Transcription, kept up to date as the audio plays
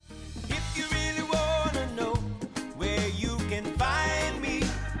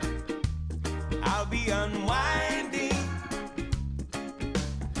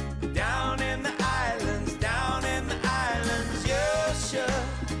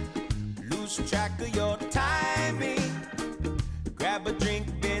lose track of your timing. Grab a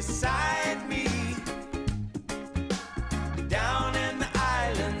drink beside me. Down in the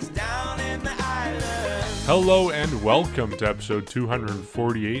islands, down in the islands. Hello and welcome to episode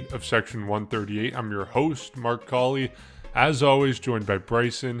 248 of Section 138. I'm your host, Mark Colley. As always, joined by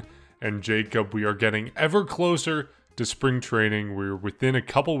Bryson and Jacob. We are getting ever closer to spring training. We're within a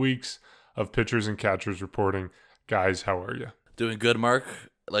couple weeks of pitchers and catchers reporting. Guys, how are you? Doing good, Mark.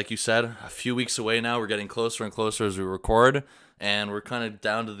 Like you said, a few weeks away now. We're getting closer and closer as we record, and we're kind of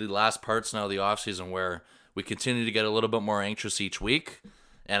down to the last parts now of the offseason where we continue to get a little bit more anxious each week.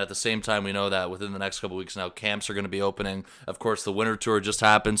 And at the same time, we know that within the next couple weeks now, camps are going to be opening. Of course, the winter tour just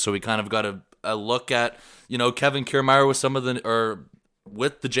happened, so we kind of got a look at, Kevin Kiermaier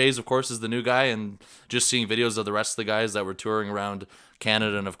with the Jays, of course, is the new guy, and just seeing videos of the rest of the guys that were touring around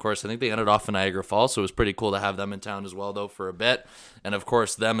Canada. And of course, I think they ended off in Niagara Falls, so it was pretty cool to have them in town as well, though, for a bit. And of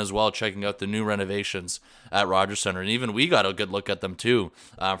course, them as well, checking out the new renovations at Rogers Center. And even we got a good look at them too,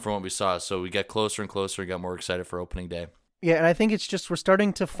 from what we saw. So we get closer and closer and get more excited for opening day. Yeah, and I think it's just we're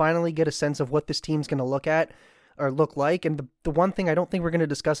starting to finally get a sense of what this team's going to look like. And the one thing, I don't think we're going to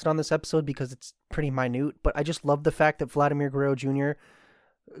discuss it on this episode because it's pretty minute, but I just love the fact that Vladimir Guerrero Jr.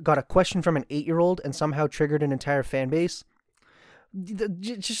 got a question from an 8-year-old and somehow triggered an entire fan base.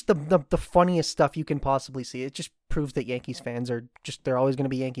 Just the funniest stuff you can possibly see. It just proves that Yankees fans they're always going to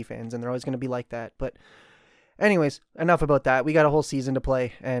be Yankee fans, and they're always going to be like that. But anyways, enough about that. We got a whole season to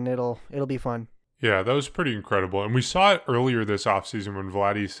play, and it'll be fun. Yeah, that was pretty incredible. And we saw it earlier this offseason when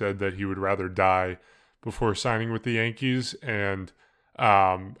Vladdy said that he would rather die before signing with the Yankees. And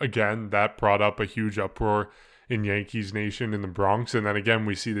again, that brought up a huge uproar in Yankees Nation in the Bronx. And then again,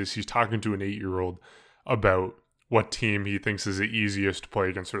 we see this. He's talking to an 8-year-old about what team he thinks is the easiest to play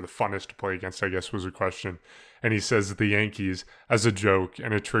against or the funnest to play against, I guess was a question. And he says the Yankees as a joke,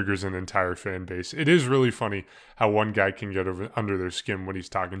 and it triggers an entire fan base. It is really funny how one guy can get under their skin when he's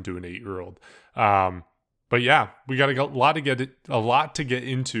talking to an 8-year-old. But yeah, we got a lot to get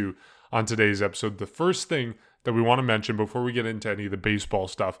into on today's episode. The first thing that we want to mention before we get into any of the baseball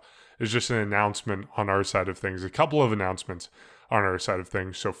stuff is just an announcement on our side of things. A couple of announcements on our side of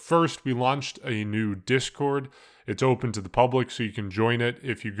things. So first, we launched a new Discord. It's open to the public, so you can join it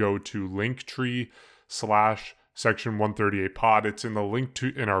if you go to Linktree/Section 138 Pod. It's in the link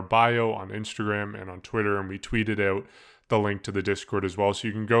in our bio on Instagram and on Twitter, and we tweeted out the link to the Discord as well. So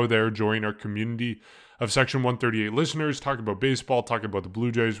you can go there, join our community of Section 138 listeners, talk about baseball, talk about the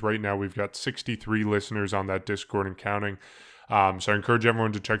Blue Jays. Right now, we've got 63 listeners on that Discord and counting. So I encourage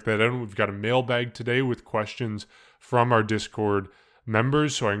everyone to check that out. We've got a mailbag today with questions from our Discord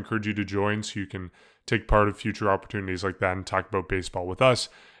members. So I encourage you to join so you can take part of future opportunities like that and talk about baseball with us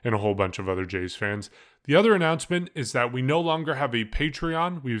and a whole bunch of other Jays fans. The other announcement is that we no longer have a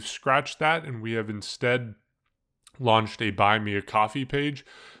Patreon. We've scratched that, and we have instead launched a Buy Me a Coffee page.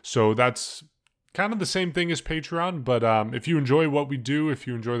 So that's kind of the same thing as Patreon, but if you enjoy what we do, if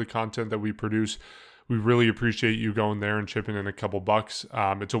you enjoy the content that we produce, we really appreciate you going there and chipping in a couple bucks.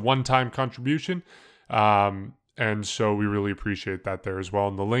 It's a one-time contribution, and so we really appreciate that there as well.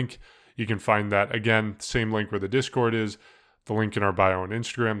 And the link, you can find that, again, same link where the Discord is, the link in our bio on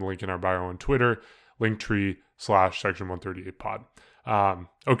Instagram, the link in our bio on Twitter, Linktree/Section 138 Pod.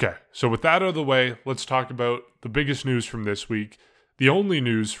 Okay, so with that out of the way, let's talk about the biggest news from this week, the only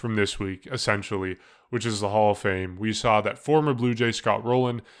news from this week, essentially, which is the Hall of Fame. We saw that former Blue Jay Scott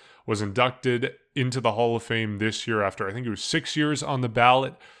Rolen was inducted into the Hall of Fame this year after, I think it was 6 years on the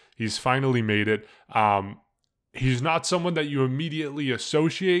ballot. He's finally made it. He's not someone that you immediately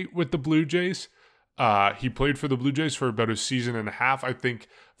associate with the Blue Jays. He played for the Blue Jays for about a season and a half. I think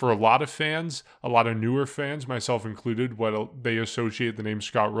for a lot of fans, a lot of newer fans, myself included, what they associate the name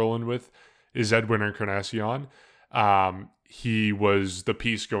Scott Rolen with is Edwin Encarnacion. He was the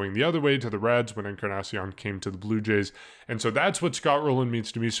piece going the other way to the Reds when Encarnacion came to the Blue Jays. And so that's what Scott Rolen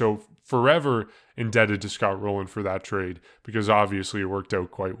means to me. So forever indebted to Scott Rolen for that trade, because obviously it worked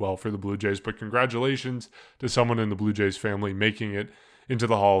out quite well for the Blue Jays. But congratulations to someone in the Blue Jays family making it into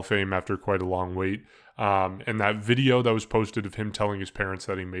the Hall of Fame after quite a long wait. And that video that was posted of him telling his parents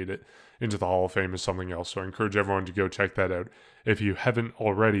that he made it into the Hall of Fame is something else. So I encourage everyone to go check that out if you haven't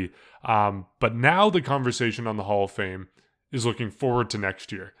already. But now the conversation on the Hall of Fame is looking forward to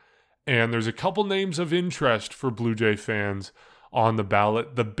next year. And there's a couple names of interest for Blue Jay fans on the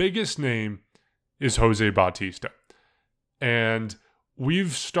ballot. The biggest name is Jose Bautista. And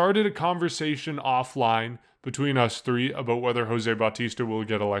we've started a conversation offline between us three about whether Jose Bautista will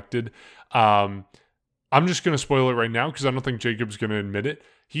get elected. I'm just going to spoil it right now because I don't think Jacob's going to admit it.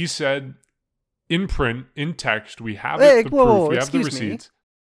 He said in print, in text, we have the proof, we have the receipts.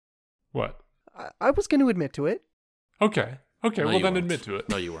 What? I was going to admit to it. Okay. Okay, No, well you then weren't. admit to it.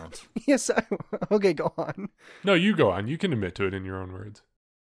 No, you weren't. Yes. Okay, go on. No, you go on. You can admit to it in your own words.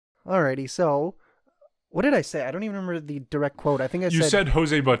 Alrighty. So, what did I say? I don't even remember the direct quote. I think I You said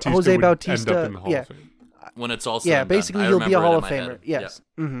Jose Bautista Jose would end Bautista, up in the Hall yeah. of Fame. When it's all said yeah, and done. basically I he'll be a remember it Hall in of my Famer. head. Yes.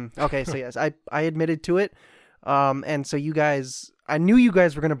 Okay, so yes, I admitted to it. And so you guys, I knew you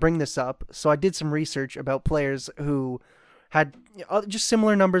guys were going to bring this up, so I did some research about players who had just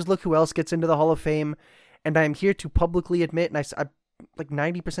similar numbers. Look who else gets into the Hall of Fame, and I'm here to publicly admit, and I'm like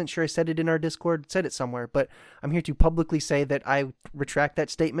 90% sure I said it in our Discord, said it somewhere, but I'm here to publicly say that I retract that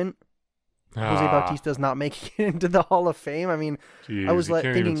statement. Jose Bautista is not making it into the Hall of Fame. I mean, Jeez, I was you can't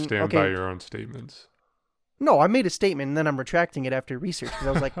thinking, even stand okay, by your own statements. no, I made a statement and then I'm retracting it after research because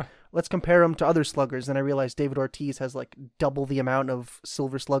I was like, let's compare him to other sluggers. And I realized David Ortiz has like double the amount of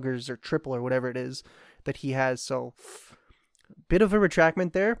silver sluggers or triple or whatever it is that he has. So, bit of a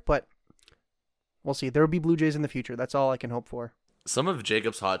retractment there, but we'll see. There will be Blue Jays in the future. That's all I can hope for. Some of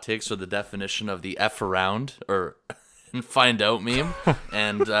Jacob's hot takes are the definition of the F around or find out meme.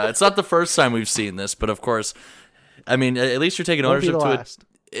 And it's not the first time we've seen this, but of course, I mean, at least you're taking Won't be ownership the to last. it.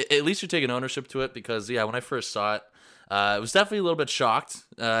 At least you're taking ownership to it because, yeah, when I first saw it, I was definitely a little bit shocked.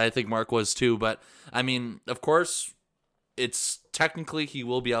 I think Mark was too. But, I mean, of course, it's technically he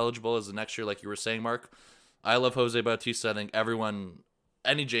will be eligible as the next year, like you were saying, Mark. I love Jose Bautista. I think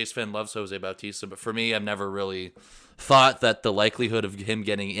any Jays fan loves Jose Bautista. But for me, I've never really thought that the likelihood of him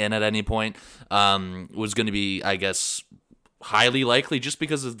getting in at any point was going to be, I guess, highly likely just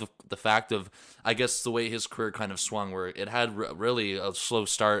because of the fact of, I guess, the way his career kind of swung, where it had really a slow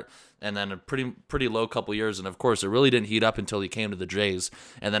start and then a pretty low couple years, and of course it really didn't heat up until he came to the Jays,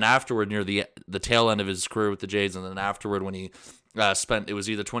 and then afterward near the tail end of his career with the Jays, and then afterward when he spent, it was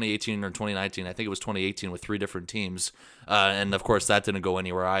either 2018 or 2019, I think it was 2018 with 3 different teams, and of course that didn't go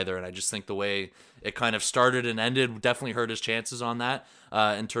anywhere either, and I just think the way it kind of started and ended definitely hurt his chances on that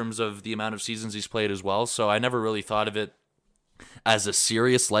in terms of the amount of seasons he's played as well, so I never really thought of it as a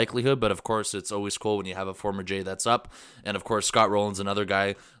serious likelihood, but of course it's always cool when you have a former Jay that's up, and of course Scott Rowland's another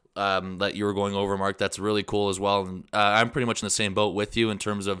guy that you were going over, Mark, that's really cool as well, and I'm pretty much in the same boat with you in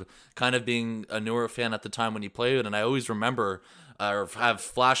terms of kind of being a newer fan at the time when he played, and I always remember or have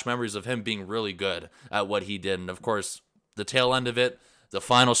flash memories of him being really good at what he did, and of course the tail end of it, the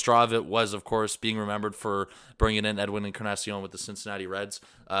final straw of it was, of course, being remembered for bringing in Edwin Encarnacion with the Cincinnati Reds,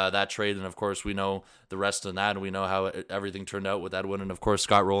 that trade. And, of course, we know the rest of that, and we know how everything turned out with Edwin. And, of course,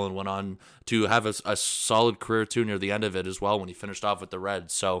 Scott Rowland went on to have a solid career, too, near the end of it as well when he finished off with the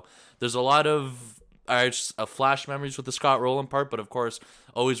Reds. So there's a lot of flash memories with the Scott Rowland part, but, of course,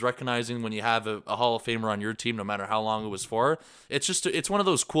 always recognizing when you have a Hall of Famer on your team, no matter how long it was for, it's one of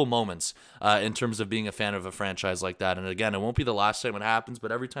those cool moments in terms of being a fan of a franchise like that. And again, it won't be the last time it happens,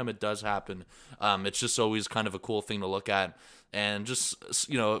 but every time it does happen, it's just always kind of a cool thing to look at, and just,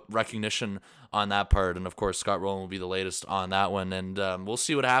 recognition on that part. And of course, Scott Rowland will be the latest on that one, and we'll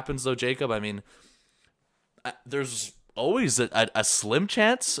see what happens though, Jacob. I mean, there's always a slim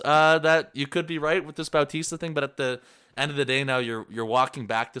chance that you could be right with this Bautista thing, but at the end of the day now you're walking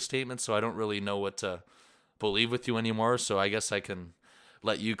back the statement, so I don't really know what to believe with you anymore, so I guess I can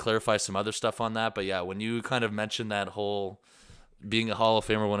let you clarify some other stuff on that. But yeah, when you kind of mentioned that whole being a Hall of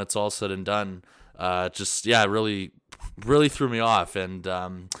Famer when it's all said and done, really threw me off, and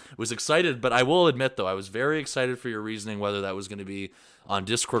was excited. But I will admit though, I was very excited for your reasoning, whether that was going to be on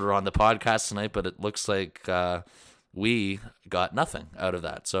Discord or on the podcast tonight, but it looks like we got nothing out of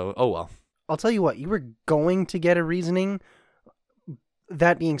that. So, oh well. I'll tell you what, you were going to get a reasoning.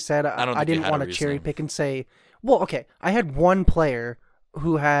 That being said, I didn't want to cherry pick and say, well, okay, I had one player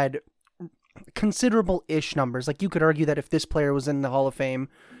who had considerable-ish numbers. Like, you could argue that if this player was in the Hall of Fame,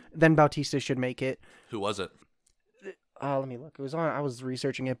 then Bautista should make it. Who was it? Let me look. It was on. I was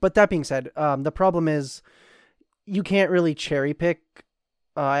researching it. But that being said, the problem is you can't really cherry pick.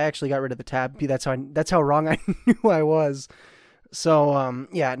 I actually got rid of the tab. That's how wrong I knew I was. So,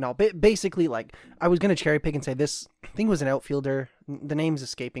 basically, like, I was going to cherry pick and say this thing was an outfielder. The name's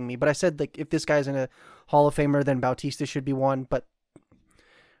escaping me. But I said, like, if this guy's in a Hall of Famer, then Bautista should be one. But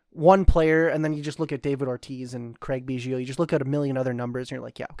one player, and then you just look at David Ortiz and Craig Biggio. You just look at a million other numbers, and you're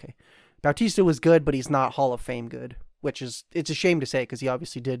like, yeah, okay. Bautista was good, but he's not Hall of Fame good, which is, it's a shame to say because he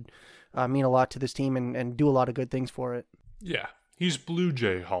obviously did mean a lot to this team and do a lot of good things for it. Yeah, he's Blue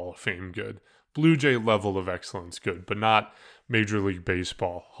Jay Hall of Fame good. Blue Jay level of excellence good, but not Major League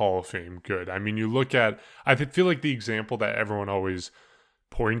Baseball Hall of Fame good. I mean, you look at, I feel like the example that everyone always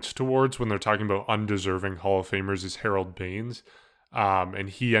points towards when they're talking about undeserving Hall of Famers is Harold Baines. And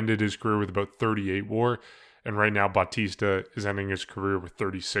he ended his career with about 38 WAR. And right now, Bautista is ending his career with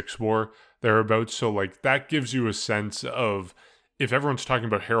 36 WAR, thereabouts. So, like, that gives you a sense of, if everyone's talking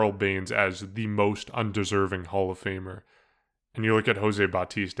about Harold Baines as the most undeserving Hall of Famer, and you look at Jose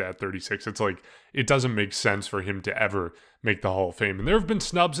Bautista at 36, it's like, it doesn't make sense for him to ever make the Hall of Fame. And there have been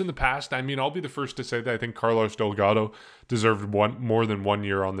snubs in the past. I mean, I'll be the first to say that I think Carlos Delgado deserved more than 1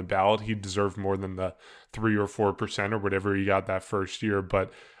 year on the ballot. He deserved more than the 3 or 4% or whatever he got that first year.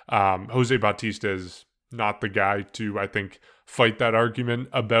 But Jose Bautista is not the guy to, I think, fight that argument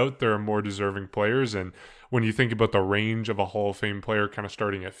about. There are more deserving players. And when you think about the range of a Hall of Fame player kind of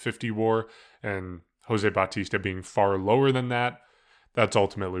starting at 50 WAR and Jose Bautista being far lower than that, that's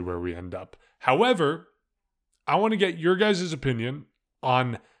ultimately where we end up. However, I want to get your guys' opinion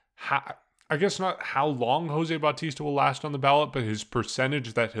on how, I guess not how long Jose Bautista will last on the ballot, but his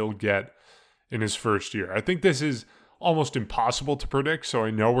percentage that he'll get in his first year. I think this is almost impossible to predict, so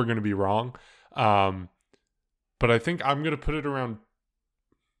I know we're going to be wrong. But I think I'm going to put it around,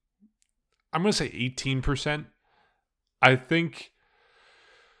 I'm going to say 18%. I think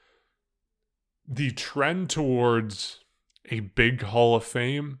the trend towards a big Hall of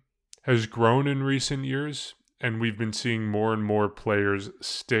Fame has grown in recent years, and we've been seeing more and more players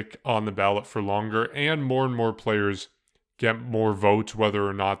stick on the ballot for longer, and more players get more votes whether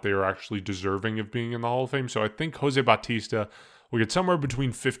or not they are actually deserving of being in the Hall of Fame. So I think Jose Bautista will get somewhere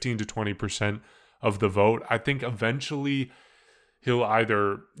between 15 to 20% of the vote. I think eventually he'll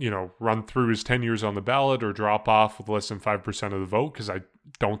either, run through his 10 years on the ballot or drop off with less than 5% of the vote, because I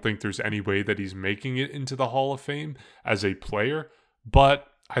don't think there's any way that he's making it into the Hall of Fame as a player. But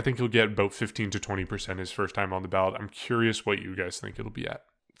I think he'll get about 15 to 20% his first time on the ballot. I'm curious what you guys think it'll be at.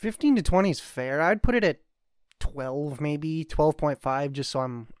 15 to 20 is fair. I'd put it at 12, maybe 12.5, just so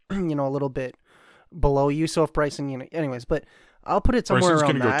I'm, a little bit below you. So if Bryson, anyways, but I'll put it somewhere Bryson's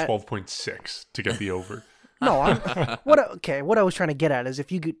around that. Bryson's going to go 12.6 to get the over. No, what I was trying to get at is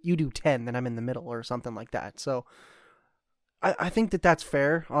if you do 10, then I'm in the middle or something like that. So I think that's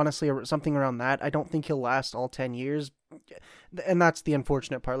fair, honestly, or something around that. I don't think he'll last all 10 years. And that's the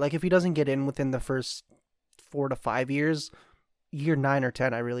unfortunate part. Like, if he doesn't get in within the first 4 to 5 years, year 9 or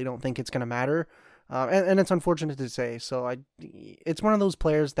 10, I really don't think it's going to matter. And it's unfortunate to say. So it's one of those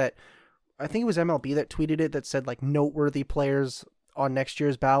players that, I think it was MLB that tweeted it, that said, like, noteworthy players on next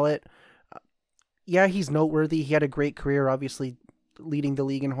year's ballot. Yeah, he's noteworthy. He had a great career, obviously leading the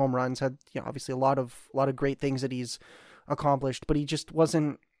league in home runs, had obviously a lot of great things that he's accomplished, but he just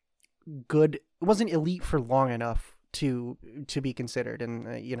wasn't good. It wasn't elite for long enough to be considered. And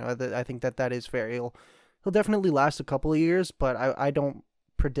I think that is fair. He'll definitely last a couple of years, but I don't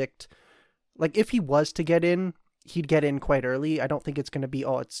predict, like, if he was to get in, he'd get in quite early. I don't think it's going to be,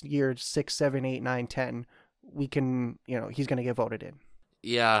 it's year 6, 7, 8, 9, 10. We can, he's going to get voted in.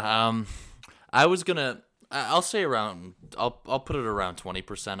 Yeah. I'll say around, I'll put it around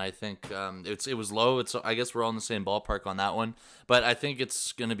 20%. I think it was low. I guess we're all in the same ballpark on that one, but I think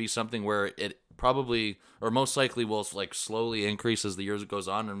it's going to be something where it probably, or most likely, will like slowly increase as the years goes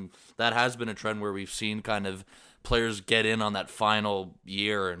on. And that has been a trend where we've seen kind of players get in on that final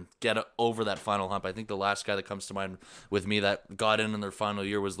year and get over that final hump. I think the last guy that comes to mind with me that got in their final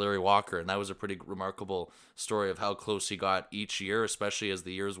year was Larry Walker, and that was a pretty remarkable story of how close he got each year, especially as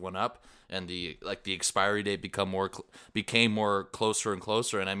the years went up and the expiry date became more closer and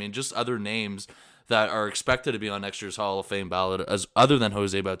closer. And I mean, just other names that are expected to be on next year's Hall of Fame ballot, as other than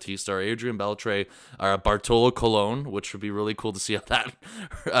Jose Bautista, are Adrian Beltre, Bartolo Colon, which would be really cool to see how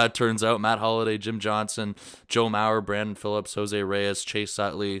that turns out. Matt Holliday, Jim Johnson, Joe Mauer, Brandon Phillips, Jose Reyes, Chase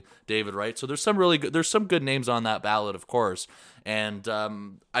Utley, David Wright. So there's some good names on that ballot, of course. And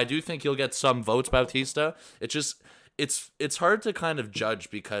I do think you'll get some votes, Bautista. It's hard to kind of judge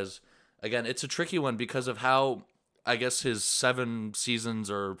because, again, it's a tricky one because of how, I guess, his 7 seasons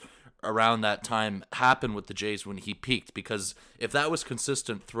or around that time happened with the Jays when he peaked. Because if that was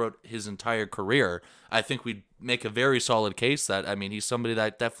consistent throughout his entire career, I think we'd make a very solid case that, I mean, he's somebody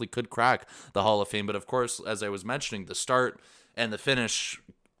that definitely could crack the Hall of Fame. But of course, as I was mentioning, the start and the finish,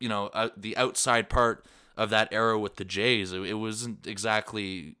 the outside part of that era with the Jays, it wasn't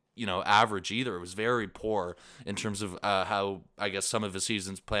exactly, average either. It was very poor in terms of how, I guess, some of his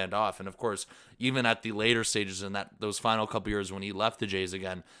seasons planned off. And of course, even at the later stages in those final couple years when he left the Jays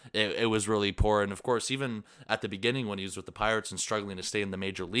again, it was really poor. And of course, even at the beginning when he was with the Pirates and struggling to stay in the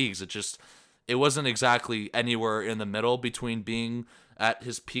major leagues, it wasn't exactly anywhere in the middle between being at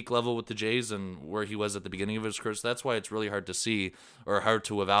his peak level with the Jays and where he was at the beginning of his career. So that's why it's really hard to see or hard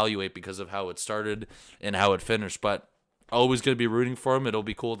to evaluate because of how it started and how it finished. But always going to be rooting for him. It'll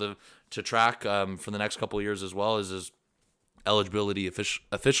be cool to track for the next couple of years as well as his eligibility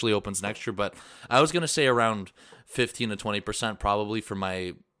officially opens next year. But I was going to say around 15 to 20% probably for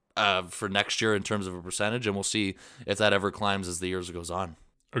my for next year in terms of a percentage, and we'll see if that ever climbs as the years goes on.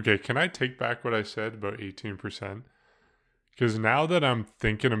 Okay, can I take back what I said about 18%? Because now that I'm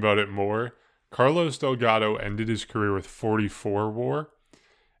thinking about it more, Carlos Delgado ended his career with 44 WAR,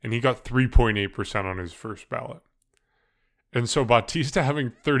 and he got 3.8% on his first ballot. And so Bautista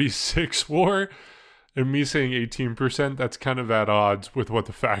having 36 WAR and me saying 18%, that's kind of at odds with what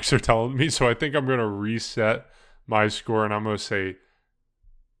the facts are telling me. So I think I'm going to reset my score, and I'm going to say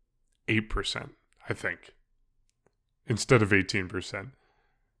 8%, I think, instead of 18%.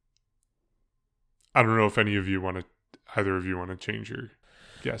 I don't know if either of you want to change your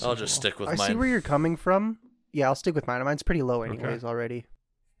guess. I'll just stick with I mine. see where you're coming from. Yeah, I'll stick with mine. Mine's pretty low anyways already.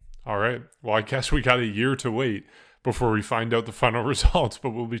 All right. Well, I guess we got a year to wait before we find out the final results, but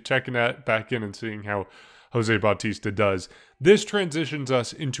we'll be checking that back in and seeing how Jose Bautista does. This transitions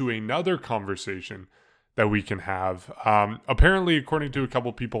us into another conversation that we can have. Apparently, according to a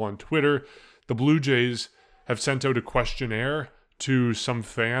couple people on Twitter, the Blue Jays have sent out a questionnaire to some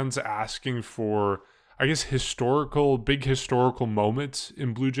fans asking for, I guess, big historical moments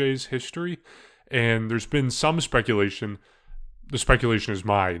in Blue Jays history. And there's been some speculation, the speculation is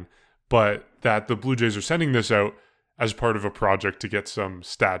mine, but that the Blue Jays are sending this out as part of a project to get some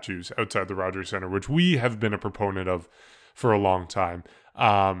statues outside the Rogers Center, which we have been a proponent of for a long time.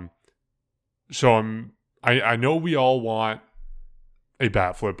 So I know we all want a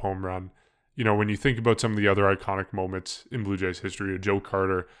bat flip home run. You know, when you think about some of the other iconic moments in Blue Jays history, a Joe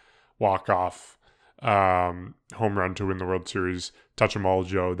Carter walk-off home run to win the World Series, touch 'em all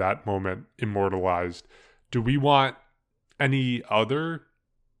Joe, that moment immortalized. Do we want any other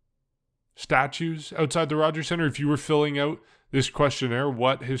statues outside the Rogers Center? If you were filling out this questionnaire,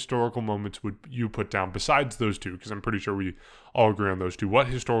 what historical moments would you put down besides those two? Because I'm pretty sure we all agree on those two. What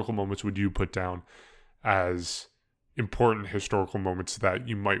historical moments would you put down as important historical moments that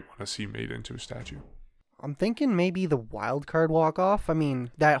you might want to see made into a statue? I'm thinking maybe the wild card walk-off. I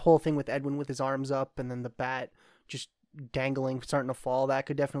mean, that whole thing with Edwin with his arms up and then the bat just dangling, starting to fall, that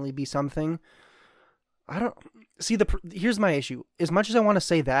could definitely be something. I don't see here's my issue. As much as I want to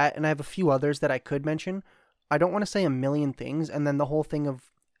say that, and I have a few others that I could mention, I don't want to say a million things, and then the whole thing of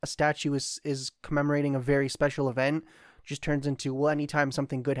a statue is commemorating a very special event just turns into, well, anytime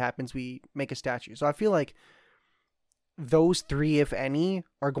something good happens, we make a statue. So I feel like those three, if any,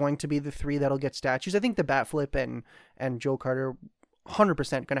 are going to be the three that'll get statues. I think the bat flip and Joe Carter,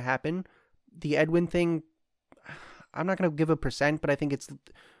 100% going to happen. The Edwin thing, I'm not going to give a percent, but I think it's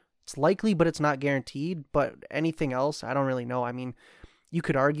likely, but it's not guaranteed. But anything else, I don't really know. I mean, you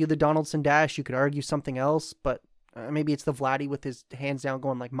could argue the Donaldson Dash, you could argue something else, but maybe it's the Vladdy with his hands down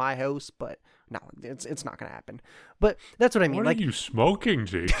going like my house, but no, it's not going to happen. But that's what I mean. What are you smoking,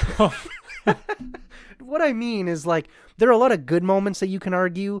 Jacob? What I mean is, like, there are a lot of good moments that you can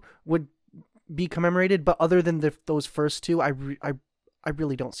argue would be commemorated, but other than those first two, I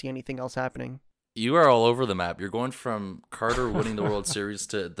really don't see anything else happening. You are all over the map. You're going from Carter winning the World Series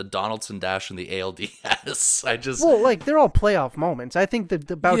to the Donaldson Dash and the ALDS. Well, like, they're all playoff moments. I think the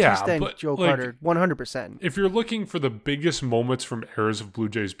Bautista and Joe Carter, 100%. If you're looking for the biggest moments from eras of Blue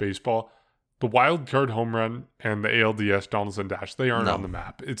Jays baseball, the wild card home run and the ALDS Donaldson Dash, they aren't on the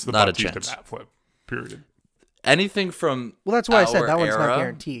map. It's the Bautista bat flip, period. Anything from Well, that's why I said that one's era, not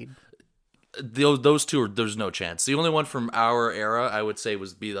guaranteed. Those two, there's no chance. The only one from our era, I would say,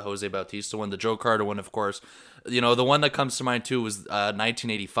 was the Jose Bautista one. The Joe Carter one, of course. You know, the one that comes to mind, too, was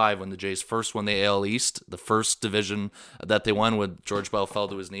 1985 when the Jays first won the AL East, the first division that they won with George Bell fell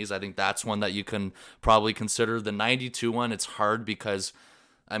to his knees. I think that's one that you can probably consider. The 92 one, it's hard because,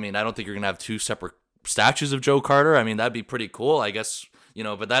 I mean, I don't think you're going to have two separate statues of Joe Carter. I mean, that'd be pretty cool, I guess, you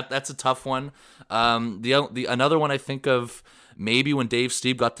know, but that's a tough one. Another one I think of, maybe when Dave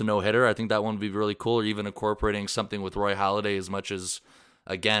Stieb got the no-hitter, I think that one would be really cool, or even incorporating something with Roy Halladay, as much as,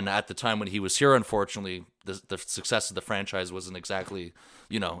 again, at the time when he was here, unfortunately, the success of the franchise wasn't exactly,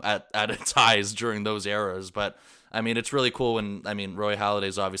 you know, at its highs during those eras. But, I mean, it's really cool when, I mean, Roy Halladay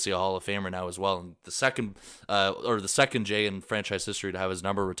is obviously a Hall of Famer now as well, and the second Jay in franchise history to have his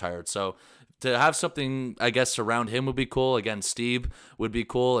number retired. So to have something, I guess, around him would be cool. Again, Stieb would be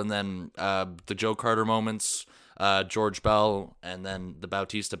cool, and then the Joe Carter moments, George Bell, and then the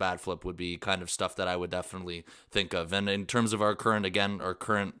Bautista bat flip would be kind of stuff that I would definitely think of. And in terms of our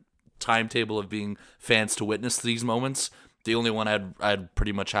current timetable of being fans to witness these moments, the only one I'd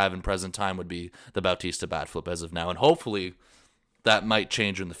pretty much have in present time would be the Bautista bat flip as of now. And hopefully that might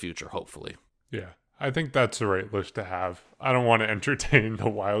change in the future, hopefully. Yeah, I think that's the right list to have. I don't want to entertain the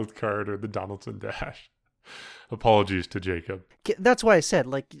wild card or the Donaldson Dash. Apologies to Jacob. That's why I said,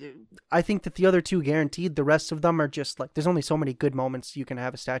 like, I think that the other two guaranteed. The rest of them are just like, there's only so many good moments you can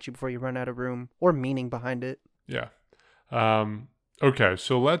have a statue before you run out of room or meaning behind it. Yeah. Okay,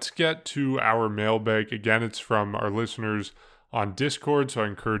 so let's get to our mailbag. Again, it's from our listeners on Discord, so I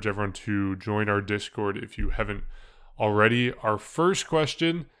encourage everyone to join our Discord if you haven't already. Our first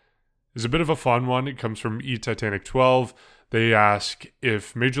question is a bit of a fun one. It comes from eTitanic12. They ask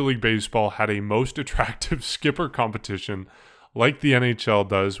if Major League Baseball had a most attractive skipper competition like the NHL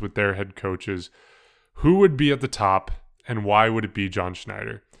does with their head coaches, who would be at the top and why would it be John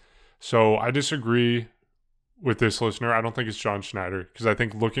Schneider? So I disagree with this listener. I don't think it's John Schneider because I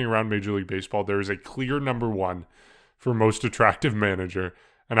think looking around Major League Baseball, there is a clear number one for most attractive manager,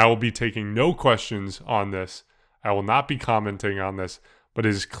 and I will be taking no questions on this. I will not be commenting on this, but it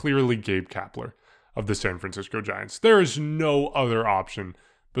is clearly Gabe Kapler of the San Francisco Giants. There is no other option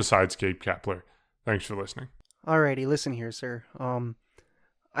besides Gabe Kapler. Thanks for listening. Alrighty, listen here, sir.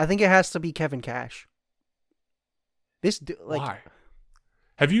 I think it has to be Kevin Cash. Why?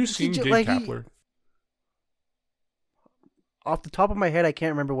 Have you seen Gabe Kapler? Off the top of my head, I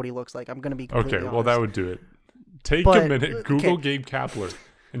can't remember what he looks like. I'm going to be completely honest. Well, that would do it. Take a minute, Google Gabe Kapler,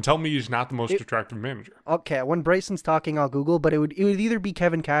 and tell me he's not the most attractive manager. Okay, when Bryson's talking, I'll Google, but it would either be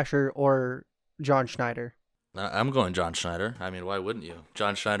Kevin Cash or John Schneider. I'm going John Schneider. I mean, why wouldn't you?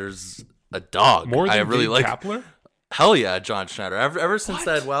 John Schneider's a dog. More than I really Gabe like Kapler? Hell yeah, John Schneider. Ever since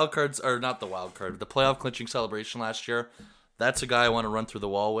that wild cards, or not the wild card, the playoff clinching celebration last year, that's a guy I want to run through the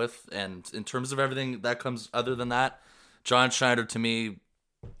wall with. And in terms of everything that comes other than that, John Schneider, to me,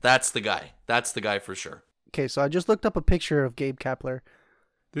 that's the guy. That's the guy for sure. Okay, so I just looked up a picture of Gabe Kapler.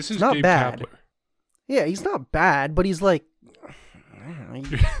 This is not Gabe bad. Kapler. Yeah, he's not bad, but he's like...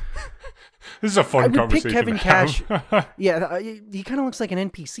 This is a fun conversation. I would pick Kevin Cash. Yeah, he kind of looks like an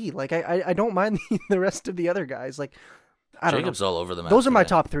NPC. Like, I don't mind the rest of the other guys. Like, I don't know. Jacob's all over the map. Those are my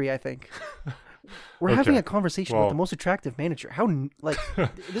top three, I think. We're having a conversation with the most attractive manager. How, like,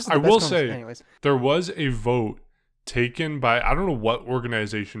 this is the I best will say, anyways. There was a vote taken by, I don't know what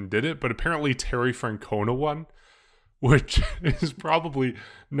organization did it, but apparently Terry Francona won, which is probably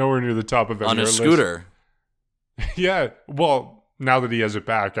nowhere near the top of any on a scooter. Yeah, well, now that he has it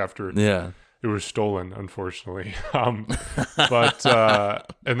back after it was stolen, unfortunately. But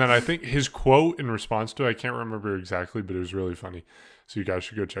and then I think his quote in response to it, I can't remember exactly, but it was really funny. So you guys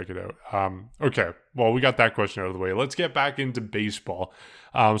should go check it out. Okay, well, we got that question out of the way. Let's get back into baseball.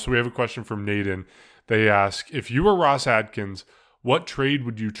 So we have a question from Naden. They ask, if you were Ross Atkins, what trade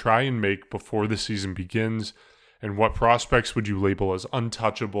would you try and make before the season begins? And what prospects would you label as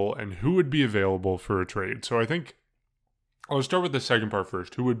untouchable? And who would be available for a trade? So I think I'll start with the second part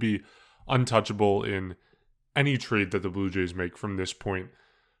first. Who would be untouchable in any trade that the Blue Jays make from this point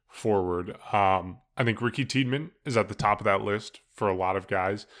forward? I think Ricky Tiedemann is at the top of that list for a lot of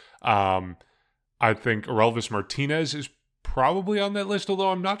guys. I think Aurelvis Martinez is probably on that list,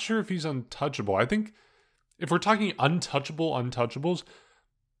 although I'm not sure if he's untouchable. I think if we're talking untouchables,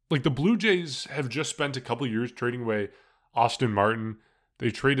 like the Blue Jays have just spent a couple years trading away Austin Martin.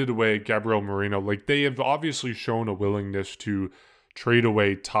 They traded away Gabriel Moreno. Like, they have obviously shown a willingness to trade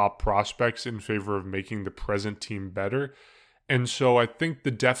away top prospects in favor of making the present team better. And so I think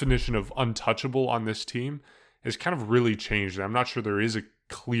the definition of untouchable on this team has kind of really changed. And I'm not sure there is a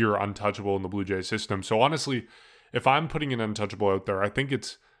clear untouchable in the Blue Jays system. So honestly, if I'm putting an untouchable out there, I think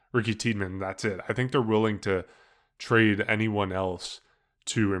it's Ricky Tiedemann. That's it. I think they're willing to trade anyone else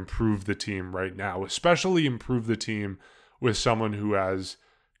to improve the team right now, especially improve the team with someone who has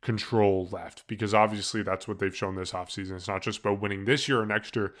control left, because obviously that's what they've shown this offseason. It's not just about winning this year or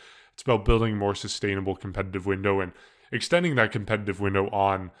next year. It's about building a more sustainable competitive window and extending that competitive window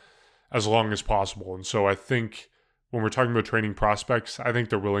on as long as possible. And so I think when we're talking about trading prospects, I think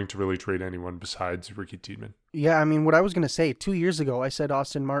they're willing to really trade anyone besides Ricky Tiedemann. Yeah, I mean, what I was going to say, 2 years ago, I said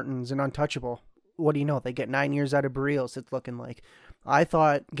Austin Martin's an untouchable. What do you know? They get 9 years out of Barrios, it's looking like. I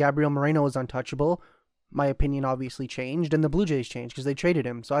thought Gabriel Moreno was untouchable. My opinion obviously changed, and the Blue Jays changed because they traded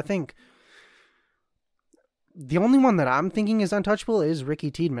him. So I think the only one that I'm thinking is untouchable is Ricky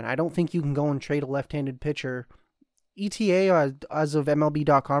Tiedemann. I don't think you can go and trade a left-handed pitcher. ETA as of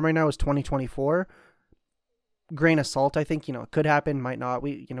MLB.com right now is 2024. Grain of salt, I think, it could happen, might not.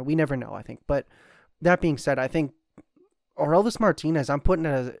 We never know, I think. But that being said, I think Aurelvis Martinez, I'm putting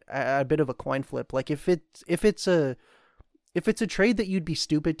it as a bit of a coin flip. Like, if it's a trade that you'd be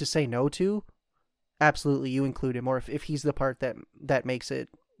stupid to say no to, absolutely you include him. Or if he's the part that makes it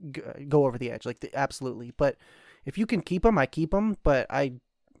go over the edge, absolutely. But if you can keep him, I keep him. But I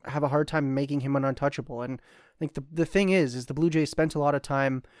have a hard time making him an untouchable. And I think the thing is the Blue Jays spent a lot of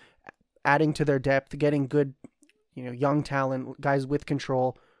time adding to their depth, getting good, young talent, guys with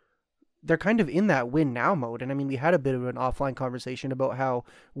control. They're kind of in that win now mode. And I mean, we had a bit of an offline conversation about how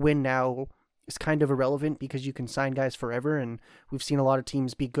win now is kind of irrelevant because you can sign guys forever, and we've seen a lot of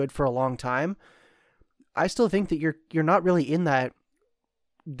teams be good for a long time. I still think that you're not really in that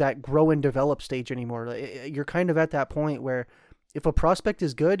grow and develop stage anymore. You're kind of at that point where if a prospect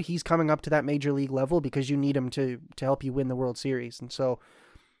is good, he's coming up to that major league level because you need him to help you win the World Series. And so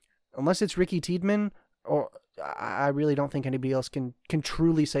unless it's Ricky Tiedemann, or I really don't think anybody else can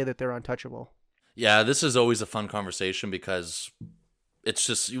truly say that they're untouchable. Yeah, this is always a fun conversation because it's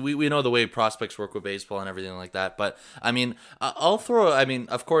just we know the way prospects work with baseball and everything like that. But I mean,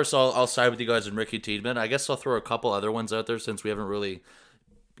 of course I'll side with you guys and Ricky Tiedemann. I guess I'll throw a couple other ones out there since we haven't really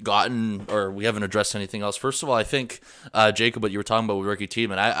we haven't addressed anything else. First of all, I think Jacob, what you were talking about with Ricky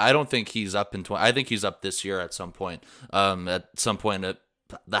Tiedemann, I don't think he's up in I think he's up this year at some point. At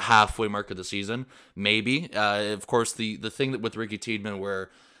the halfway mark of the season, maybe. Of course, the thing that with Ricky Tiedemann, where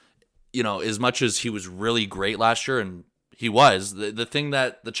as much as he was really great last year, and he was,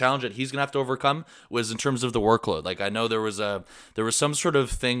 the challenge that he's gonna have to overcome was in terms of the workload. Like, I know there was some sort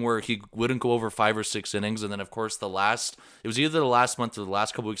of thing where he wouldn't go over 5 or 6 innings, and then of course it was either the last month or the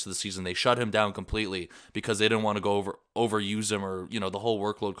last couple weeks of the season, they shut him down completely because they didn't want to go overuse him, or the whole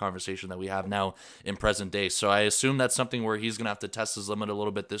workload conversation that we have now in present day. So I assume that's something where he's gonna have to test his limit a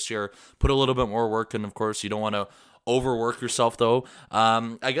little bit this year, put a little bit more work in. Of course, you don't want to overwork yourself, though.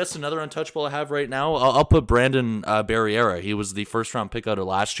 I guess another untouchable I have right now, I'll put Brandon Barriera. He was the first-round pick out of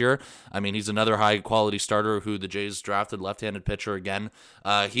last year. I mean, he's another high-quality starter who the Jays drafted, left-handed pitcher again.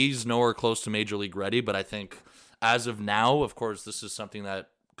 He's nowhere close to Major League ready, but I think as of now, of course, this is something that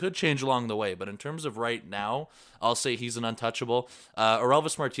could change along the way. But in terms of right now, I'll say he's an untouchable.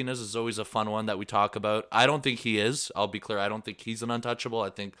 Orelvis Martinez is always a fun one that we talk about. I don't think he is. I'll be clear. I don't think he's an untouchable. I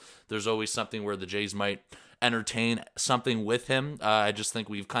think there's always something where the Jays might entertain something with him. I just think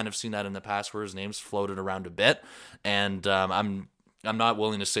we've kind of seen that in the past where his name's floated around a bit, and I'm not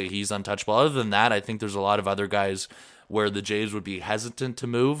willing to say he's untouchable. Other than that, I think there's a lot of other guys where the Jays would be hesitant to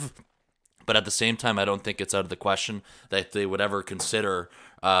move, but at the same time, I don't think it's out of the question that they would ever consider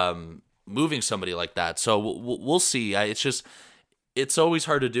moving somebody like that. So we'll see. It's always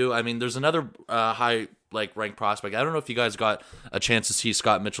hard to do. I mean, there's another high ranked prospect. I don't know if you guys got a chance to see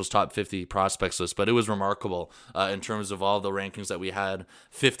Scott Mitchell's top 50 prospects list, but it was remarkable in terms of all the rankings that we had,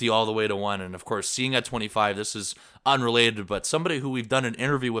 50 all the way to 1. And of course, seeing at 25, this is unrelated, but somebody who we've done an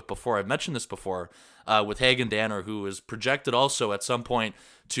interview with before, I've mentioned this before, with Hagen Danner, who is projected also at some point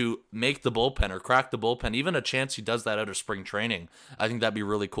to make the bullpen or crack the bullpen, even a chance he does that out of spring training. I think that'd be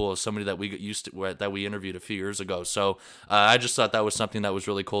really cool as somebody that we got used to, that we interviewed a few years ago. So I just thought that was something that was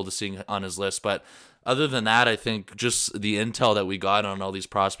really cool to see on his list. But other than that, I think just the intel that we got on all these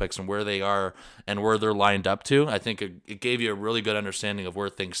prospects and where they are and where they're lined up to, I think it gave you a really good understanding of where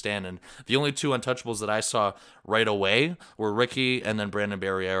things stand. And the only two untouchables that I saw right away were Ricky and then Brandon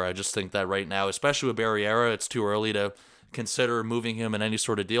Barriera. I just think that right now, especially with Barriera, it's too early to consider moving him in any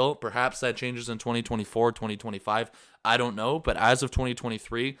sort of deal. Perhaps that changes in 2024, 2025. I don't know. But as of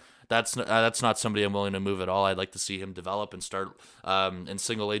 2023, that's not somebody I'm willing to move at all. I'd like to see him develop and start in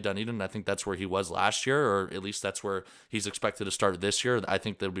single A Dunedin. I think that's where he was last year, or at least that's where he's expected to start this year. I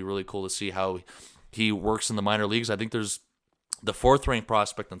think that would be really cool to see how he works in the minor leagues. I think there's the 4th ranked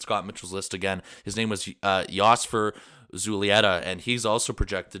prospect on Scott Mitchell's list again. His name was Yosfer Zulieta, and he's also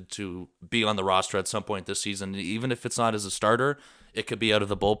projected to be on the roster at some point this season. Even if it's not as a starter, it could be out of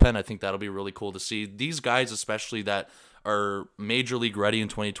the bullpen. I think that'll be really cool to see. These guys, especially that are major league ready in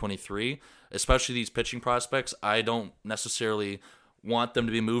 2023, especially these pitching prospects, I don't necessarily want them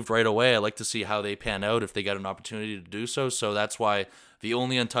to be moved right away. I like to see how they pan out if they get an opportunity to do so. So that's why the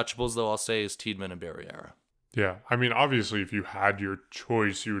only untouchables, though, I'll say is Tiedemann and Barriera. Yeah, I mean, obviously, if you had your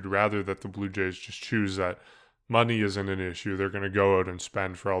choice, you would rather that the Blue Jays just choose that money isn't an issue. They're going to go out and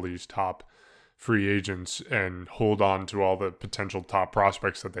spend for all these top free agents and hold on to all the potential top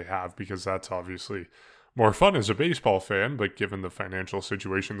prospects that they have, because that's obviously more fun as a baseball fan. But given the financial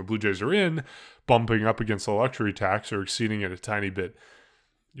situation the Blue Jays are in, bumping up against the luxury tax or exceeding it a tiny bit,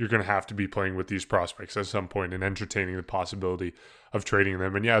 you're going to have to be playing with these prospects at some point and entertaining the possibility of trading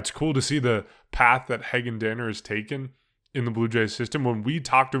them. And yeah, it's cool to see the path that Hagen Danner has taken in the Blue Jays system. When we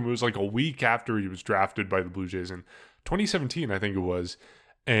talked to him, it was like a week after he was drafted by the Blue Jays in 2017, I think it was.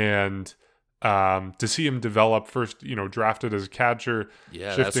 And to see him develop first, drafted as a catcher,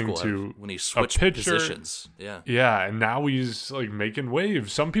 shifting that's cool. to when he switched a pitcher, positions. Yeah, and now he's making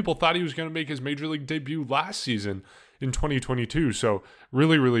waves. Some people thought he was going to make his major league debut last season in 2022. So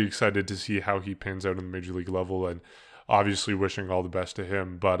really, really excited to see how he pans out in the major league level, and obviously wishing all the best to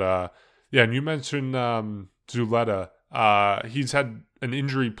him. But Yeah, and you mentioned Zuleta. He's had an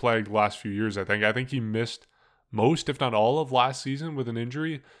injury-plagued last few years, I think. I think he missed most, if not all, of last season with an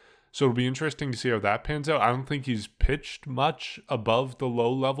injury. So it'll be interesting to see how that pans out. I don't think he's pitched much above the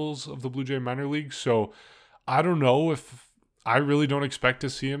low levels of the Blue Jay minor leagues. So I don't know if I really don't expect to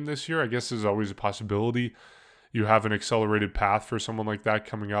see him this year. I guess there's always a possibility you have an accelerated path for someone like that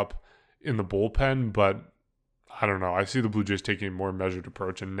coming up in the bullpen, but I don't know. I see the Blue Jays taking a more measured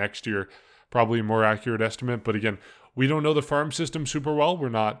approach, and next year, probably a more accurate estimate. But again, we don't know the farm system super well. We're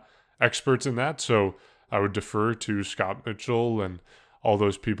not experts in that, so I would defer to Scott Mitchell and all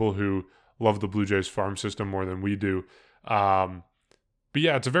those people who love the Blue Jays farm system more than we do. But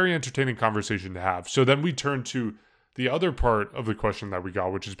yeah, it's a very entertaining conversation to have. So then we turn to the other part of the question that we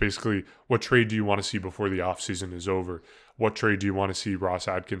got, which is basically, what trade do you want to see before the offseason is over? What trade do you want to see Ross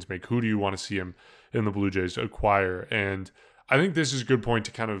Atkins make? Who do you want to see him in the Blue Jays acquire? And I think this is a good point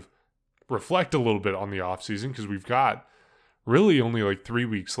to kind of reflect a little bit on the offseason, because we've got really only like 3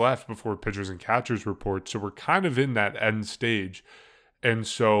 weeks left before pitchers and catchers report. So we're kind of in that end stage. And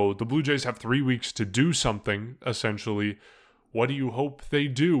so the Blue Jays have 3 weeks to do something, essentially. What do you hope they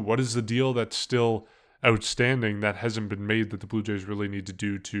do? What is the deal that's still outstanding that hasn't been made that the Blue Jays really need to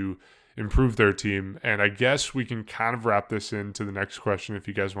do to improve their team? And I guess we can kind of wrap this into the next question if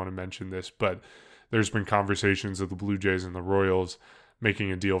you guys want to mention this, but there's been conversations of the Blue Jays and the Royals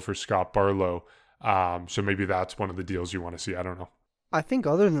making a deal for Scott Barlow. So maybe that's one of the deals you want to see. I don't know. I think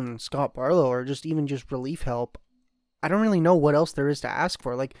other than Scott Barlow or just relief help, I don't really know what else there is to ask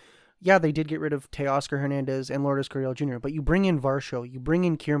for. Like, yeah, they did get rid of Teoscar Hernandez and Lourdes Gurriel Jr., but you bring in Varsho, you bring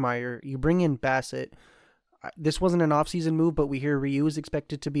in Kiermaier, you bring in Bassett. This wasn't an offseason move, but we hear Ryu is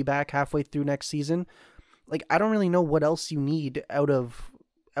expected to be back halfway through next season. Like, I don't really know what else you need out of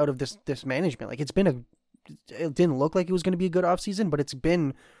this management. Like, it didn't look like it was going to be a good offseason, but it's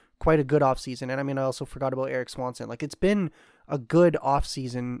been quite a good offseason. And I mean, I also forgot about Eric Swanson. Like, it's been a good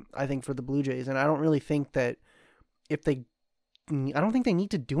offseason, I think, for the Blue Jays. And I don't really think that I don't think they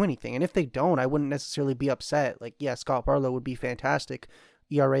need to do anything. And if they don't, I wouldn't necessarily be upset. Like, yeah, Scott Barlow would be fantastic.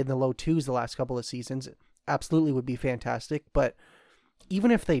 ERA in the low 2s the last couple of seasons absolutely would be fantastic. But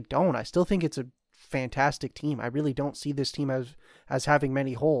even if they don't, I still think it's a fantastic team. I really don't see this team as having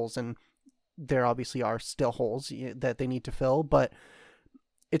many holes. And there obviously are still holes that they need to fill. But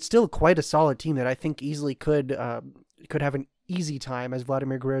it's still quite a solid team that I think easily could have an easy time, as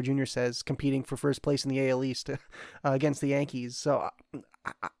Vladimir Guerrero Jr. says, competing for first place in the AL East against the Yankees. So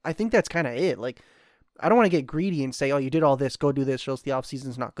I think that's kind of it. Like, I don't want to get greedy and say, oh, you did all this, go do this, shows the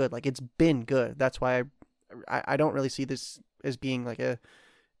offseason's not good. Like, it's been good. That's why I don't really see this as being like a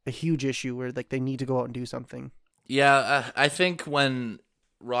huge issue where like they need to go out and do something. Yeah, I think when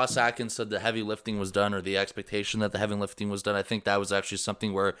Ross Atkins said the heavy lifting was done, or the expectation that the heavy lifting was done, I think that was actually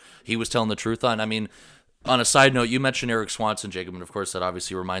something where he was telling the truth on. I mean, on a side note, you mentioned Eric Swanson, Jacob, and of course that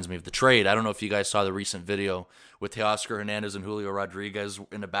obviously reminds me of the trade. I don't know if you guys saw the recent video with Teoscar Hernandez and Julio Rodriguez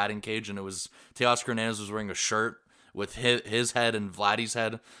in a batting cage, and it was Teoscar Hernandez was wearing a shirt with his head and Vladdy's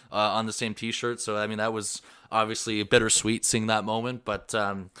head on the same T-shirt. So, I mean, that was obviously bittersweet seeing that moment, but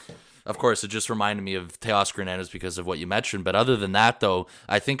of course, it just reminded me of Teoscar Hernandez because of what you mentioned. But other than that, though,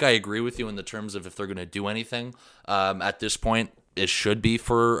 I think I agree with you in the terms of if they're going to do anything at this point, it should be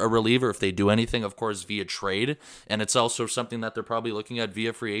for a reliever. If they do anything, of course, via trade. And it's also something that they're probably looking at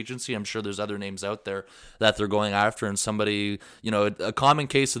via free agency. I'm sure there's other names out there that they're going after. And somebody, a common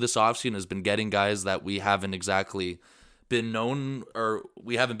case of this offseason has been getting guys that we haven't exactly been known or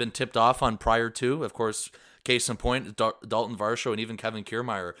we haven't been tipped off on prior to. Of course, case in point, Dalton Varsho and even Kevin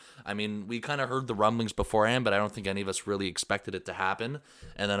Kiermaier. I mean, we kind of heard the rumblings beforehand, but I don't think any of us really expected it to happen.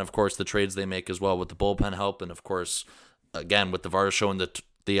 And then, of course, the trades they make as well with the bullpen help, and of course, again, with the Varsho and the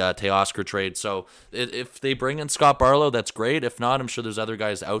Teoscar trade. So if they bring in Scott Barlow, that's great. If not, I'm sure there's other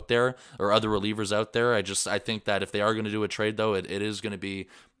guys out there or other relievers out there. I think that if they are going to do a trade, though, it is going to be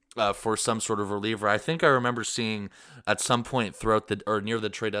for some sort of reliever. I think I remember seeing at some point throughout near the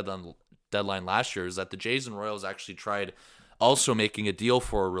trade deadline last year is that the Jays and Royals actually tried also making a deal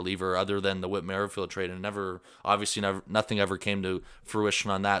for a reliever other than the Whit Merrifield trade, and nothing ever came to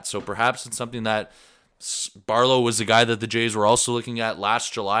fruition on that. So perhaps it's something that Barlow was a guy that the Jays were also looking at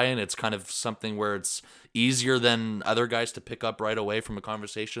last July, and it's kind of something where it's easier than other guys to pick up right away from a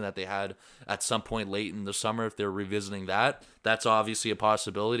conversation that they had at some point late in the summer if they're revisiting that. That's obviously a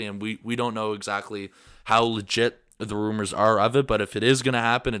possibility, and we don't know exactly how legit the rumors are of it, but if it is going to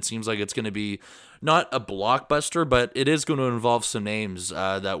happen, it seems like it's going to be not a blockbuster, but it is going to involve some names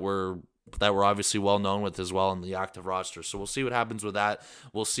that we're obviously well known with as well in the active roster. So we'll see what happens with that.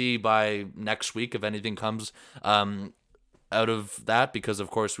 We'll see by next week if anything comes out of that because, of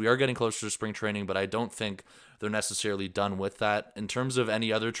course, we are getting closer to spring training, but I don't think they're necessarily done with that. In terms of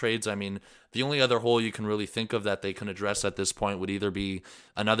any other trades, I mean, the only other hole you can really think of that they can address at this point would either be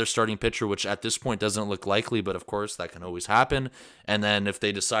another starting pitcher, which at this point doesn't look likely, but of course that can always happen. And then if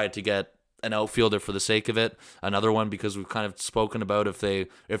they decide to get an outfielder for the sake of it, another one, because we've kind of spoken about if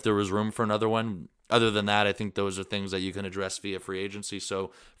there was room for another one. Other than that, I think those are things that you can address via free agency.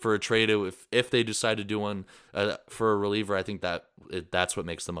 So for a trade, if they decide to do one for a reliever, I think that's what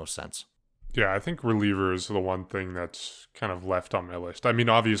makes the most sense. Yeah, I think reliever is the one thing that's kind of left on my list. I mean,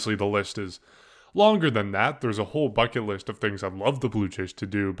 obviously the list is longer than that. There's a whole bucket list of things I'd love the Blue Jays to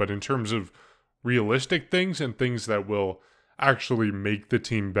do, but in terms of realistic things and things that will actually make the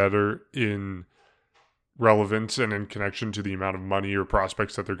team better in relevance and in connection to the amount of money or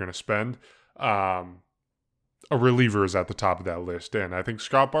prospects that they're going to spend, a reliever is at the top of that list. And I think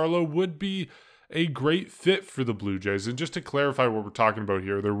Scott Barlow would be a great fit for the Blue Jays. And just to clarify what we're talking about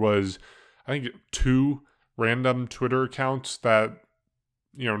here, there was, I think, 2 random Twitter accounts that,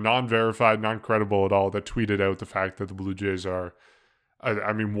 non-verified, non-credible at all, that tweeted out the fact that the Blue Jays are,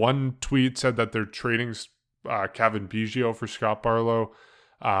 I mean, one tweet said that they're trading Cavan Biggio for Scott Barlow.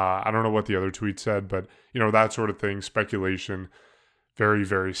 I don't know what the other tweet said, but, that sort of thing, speculation, very,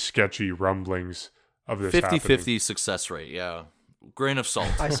 very sketchy rumblings of this 50-50 success rate, yeah. Grain of salt.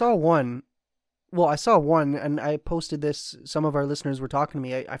 I saw one. Well, I saw one, and I posted this. Some of our listeners were talking to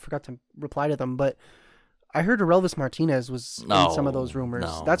me. I forgot to reply to them, but I heard Aurelvis Martinez was in some of those rumors.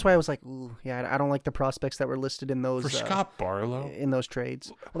 No. That's why I was like, ooh, yeah, I don't like the prospects that were listed in those. For Scott Barlow? In those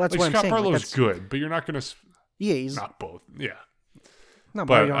trades. Well, that's like, what I'm Scott saying. Barlow's good, but you're not going to... Yeah, he's... Not both, yeah. Not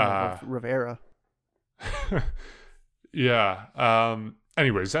but, Mariano Rivera. Yeah.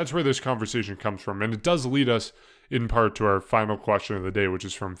 Anyways, that's where this conversation comes from, and it does lead us in part to our final question of the day, which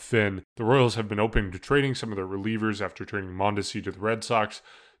is from Finn. The Royals have been open to trading some of their relievers after trading Mondesi to the Red Sox.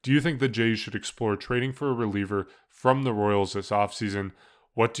 Do you think the Jays should explore trading for a reliever from the Royals this offseason?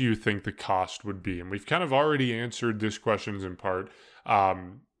 What do you think the cost would be? And we've kind of already answered this question in part.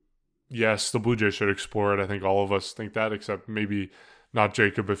 Yes, the Blue Jays should explore it. I think all of us think that, except maybe not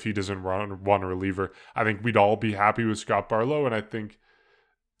Jacob if he doesn't want a reliever. I think we'd all be happy with Scott Barlow, and I think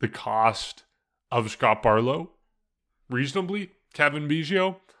the cost of Scott Barlow, reasonably, Cavan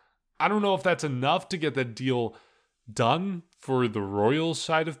Biggio, I don't know if that's enough to get that deal done for the Royals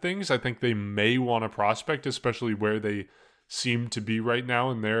side of things. I think they may want a prospect, especially where they seem to be right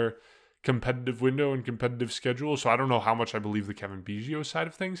now in their competitive window and competitive schedule. So I don't know how much I believe the Cavan Biggio side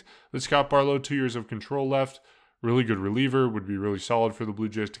of things. But Scott Barlow, 2 years of control left, really good reliever, would be really solid for the Blue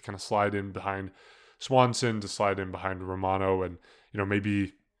Jays to kind of slide in behind Swanson, to slide in behind Romano, and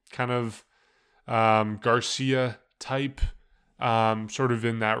maybe kind of Garcia type, sort of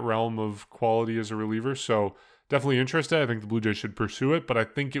in that realm of quality as a reliever. So definitely interested. I think the Blue Jays should pursue it, but I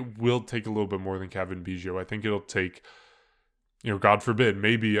think it will take a little bit more than Cavan Biggio. I think it'll take, God forbid,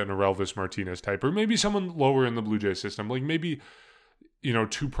 maybe an Aurelvis Martinez type, or maybe someone lower in the Blue Jays system, like maybe,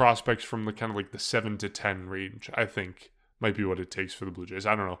 2 prospects from the kind of like the 7 to 10 range, I think might be what it takes for the Blue Jays.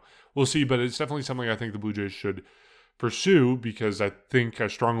 I don't know. We'll see, but it's definitely something I think the Blue Jays should pursue, because I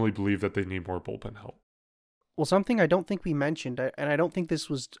strongly believe that they need more bullpen help. Well, something I don't think we mentioned, and I don't think this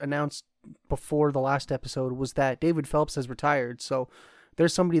was announced before the last episode, was that David Phelps has retired. So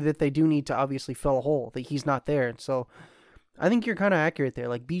there's somebody that they do need to obviously fill a hole, that he's not there. So I think you're kind of accurate there.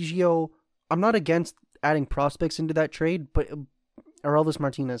 Like Biggio, I'm not against adding prospects into that trade, but Aurelvis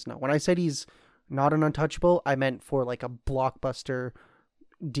Martinez, no. When I said he's not an untouchable, I meant for like a blockbuster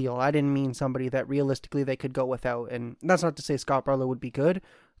deal. I didn't mean somebody that realistically they could go without. And that's not to say Scott Barlow would be good.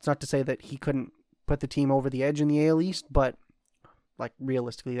 It's not to say that he couldn't put the team over the edge in the AL East, but like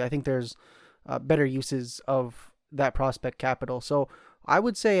realistically, I think there's better uses of that prospect capital. So I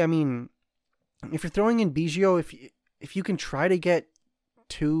would say, I mean, if you're throwing in Biggio, if you can try to get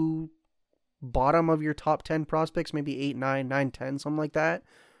 2 bottom of your top 10 prospects, maybe 8, 9, 9, 10, something like that,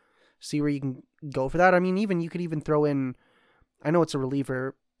 see where you can go for that. I mean, you could even throw in, I know it's a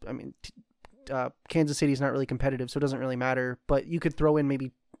reliever. I mean, Kansas City's not really competitive, so it doesn't really matter, but you could throw in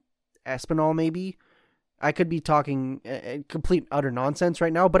maybe Espinal, maybe. I could be talking complete utter nonsense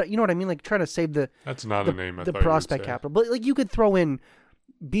right now, but you know what I mean? Like trying to save that's not a name I the thought prospect capital. But like you could throw in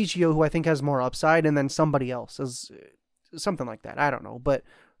Biggio, who I think has more upside, and then somebody else as something like that. I don't know, but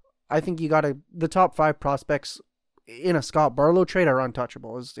I think you got the top 5 prospects in a Scott Barlow trade are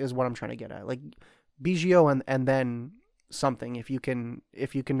untouchable. Is what I'm trying to get at. Like Biggio and then something if you can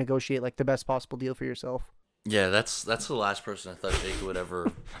negotiate like the best possible deal for yourself. Yeah, that's the last person I thought Jacob would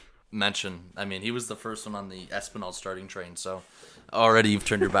ever mention. I mean, he was the first one on the Espinal starting train, so already you've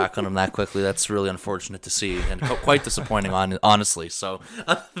turned your back on him that quickly. That's really unfortunate to see and quite disappointing, honestly. So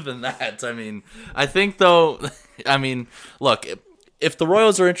other than that, I mean, I think though, I mean, look, if the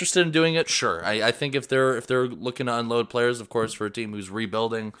Royals are interested in doing it, sure. I think if they're looking to unload players, of course, for a team who's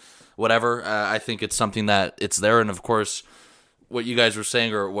rebuilding, whatever, I think it's something that it's there. And of course, what you guys were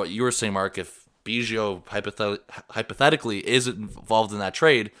saying, or what you were saying, Mark, if Biggio hypothetically is involved in that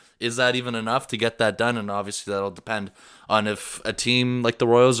trade, is that even enough to get that done? And obviously that'll depend on if a team like the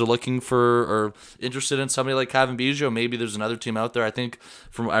Royals are looking for or interested in somebody like Cavan Biggio. Maybe there's another team out there. I think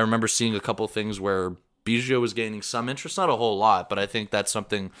I remember seeing a couple of things where Biggio was gaining some interest, not a whole lot, but I think that's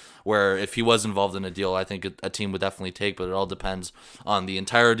something where if he was involved in a deal, I think a team would definitely take, but it all depends on the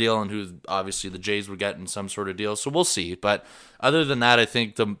entire deal and who obviously the Jays would get in some sort of deal. So we'll see. But other than that, I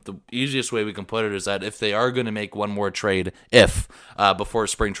think the easiest way we can put it is that if they are going to make one more trade, before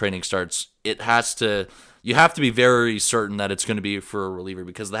spring training starts, you have to be very certain that it's going to be for a reliever,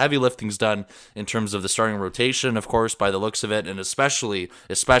 because the heavy lifting's done in terms of the starting rotation, of course, by the looks of it, and especially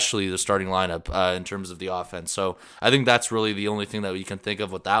the starting lineup in terms of the offense. So I think that's really the only thing that we can think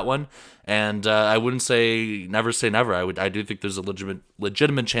of with that one. And I wouldn't say never. I do think there's a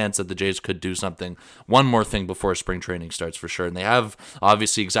legitimate chance that the Jays could do one more thing before spring training starts for sure. And they have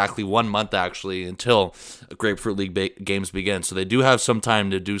obviously exactly 1 month actually until Grapefruit League games begin. So they do have some time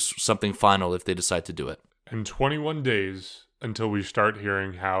to do something final if they decide to do it. And 21 days until we start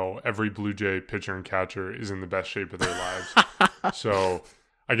hearing how every Blue Jay pitcher and catcher is in the best shape of their lives. So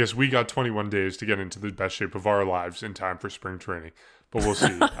I guess we got 21 days to get into the best shape of our lives in time for spring training. But we'll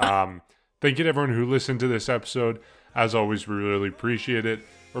see. Thank you to everyone who listened to this episode. As always, we really appreciate it.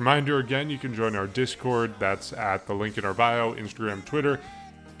 Reminder again, you can join our Discord. That's at the link in our bio, Instagram, Twitter.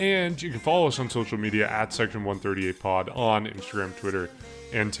 And you can follow us on social media at Section 138pod on Instagram, Twitter,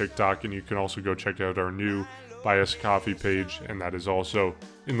 and TikTok. And you can also go check out our new Buy Us a Coffee page, and that is also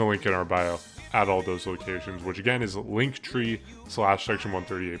in the link in our bio at all those locations, which again is linktree/Section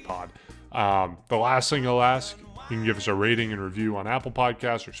 138pod. The last thing I'll ask, you can give us a rating and review on Apple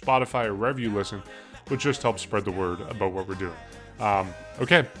Podcasts or Spotify or wherever you listen, which just helps spread the word about what we're doing.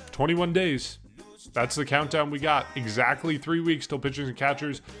 Okay, 21 days. That's the countdown we got. Exactly 3 weeks till pitchers and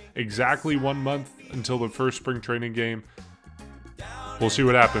catchers. Exactly 1 month until the first spring training game. We'll see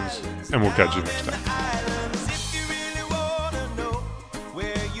what happens, and we'll catch you next time.